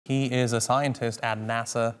He is a scientist at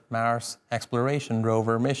NASA Mars Exploration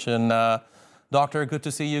Rover mission. Doctor, good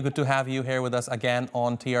to see you. Good to have you here with us again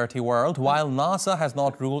on TRT World. While NASA has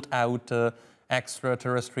not ruled out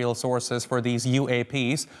extraterrestrial sources for these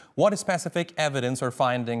UAPs, what specific evidence or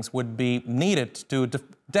findings would be needed to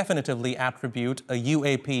definitively attribute a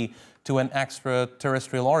UAP to an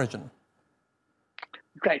extraterrestrial origin?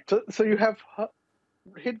 Right. So you have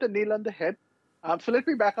hit the nail on the head. So let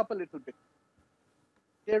me back up a little bit.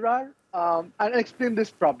 There are, I'll explain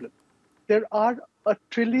this problem. There are a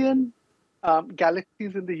trillion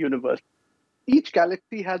galaxies in the universe. Each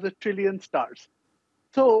galaxy has a trillion stars.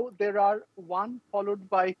 So there are one followed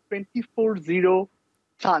by 24 zero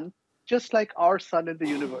suns, just like our sun in the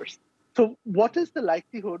universe. So what is the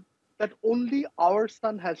likelihood that only our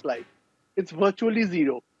sun has life? It's virtually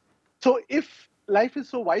zero. So if life is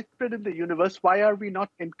so widespread in the universe, why are we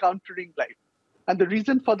not encountering life? And the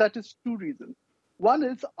reason for that is two reasons. One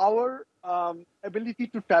is our ability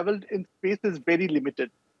to travel in space is very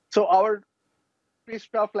limited. So our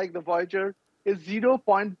spacecraft like the Voyager is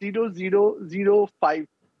 0.0005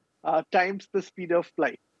 times the speed of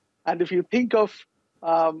light. And if you think of,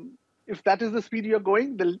 if that is the speed you're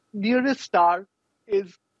going, the nearest star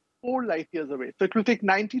is 4 light years away. So it will take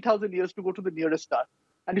 90,000 years to go to the nearest star.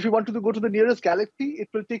 And if you want to go to the nearest galaxy, it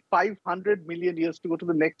will take 500 million years to go to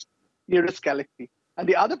the next nearest galaxy. And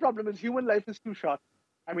the other problem is human life is too short.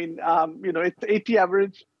 I mean, it's 80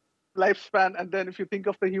 average lifespan. And then if you think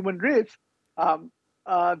of the human race,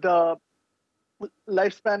 the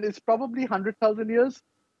lifespan is probably 100,000 years.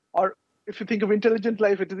 Or if you think of intelligent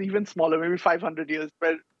life, it is even smaller, maybe 500 years,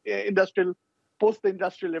 where post the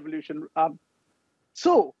industrial revolution.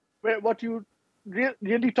 So what you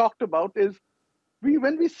really talked about is,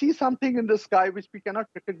 when we see something in the sky which we cannot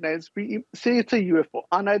recognize, we say it's a UFO,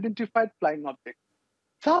 unidentified flying object.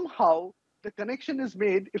 Somehow, the connection is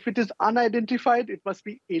made, if it is unidentified, it must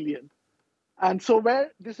be alien. And so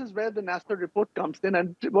this is where the NASA report comes in.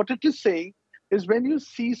 And what it is saying is, when you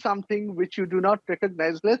see something which you do not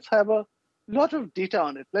recognize, let's have a lot of data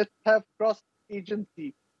on it. Let's have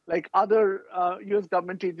cross-agency, like other US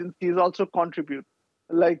government agencies also contribute,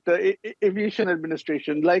 like the Aviation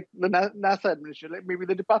Administration, like the NASA Administration, like maybe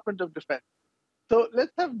the Department of Defense. So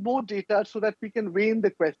let's have more data so that we can weigh in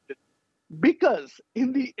the question. Because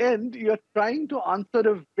in the end, you're trying to answer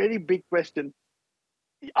a very big question.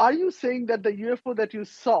 Are you saying that the UFO that you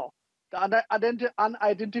saw, the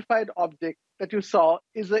unidentified object that you saw,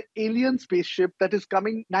 is an alien spaceship that is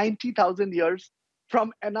coming 90,000 years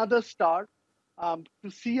from another star to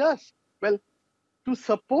see us? Well, to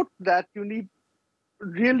support that, you need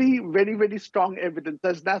really very, very strong evidence.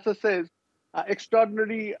 As NASA says,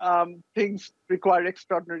 extraordinary things require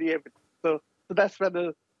extraordinary evidence. So that's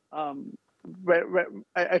where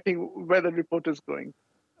I think where the report is going.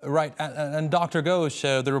 Right. And Dr. Ghosh,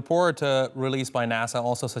 the report released by NASA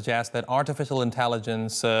also suggests that artificial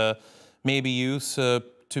intelligence may be used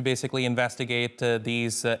to basically investigate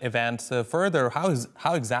these events further.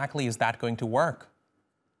 How exactly is that going to work?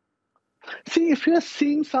 See, if you're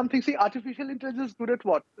seeing something, artificial intelligence is good at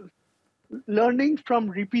what? Learning from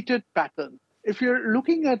repeated patterns. If you're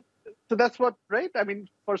looking at, so that's what, right? I mean,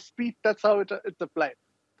 for speech, that's how it's applied.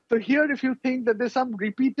 So here, if you think that there's some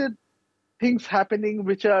repeated things happening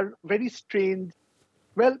which are very strange,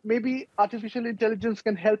 well, maybe artificial intelligence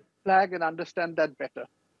can help flag and understand that better.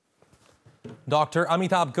 Dr.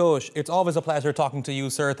 Amitabha Ghosh, it's always a pleasure talking to you,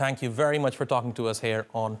 sir. Thank you very much for talking to us here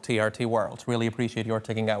on TRT World. Really appreciate your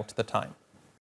taking out the time.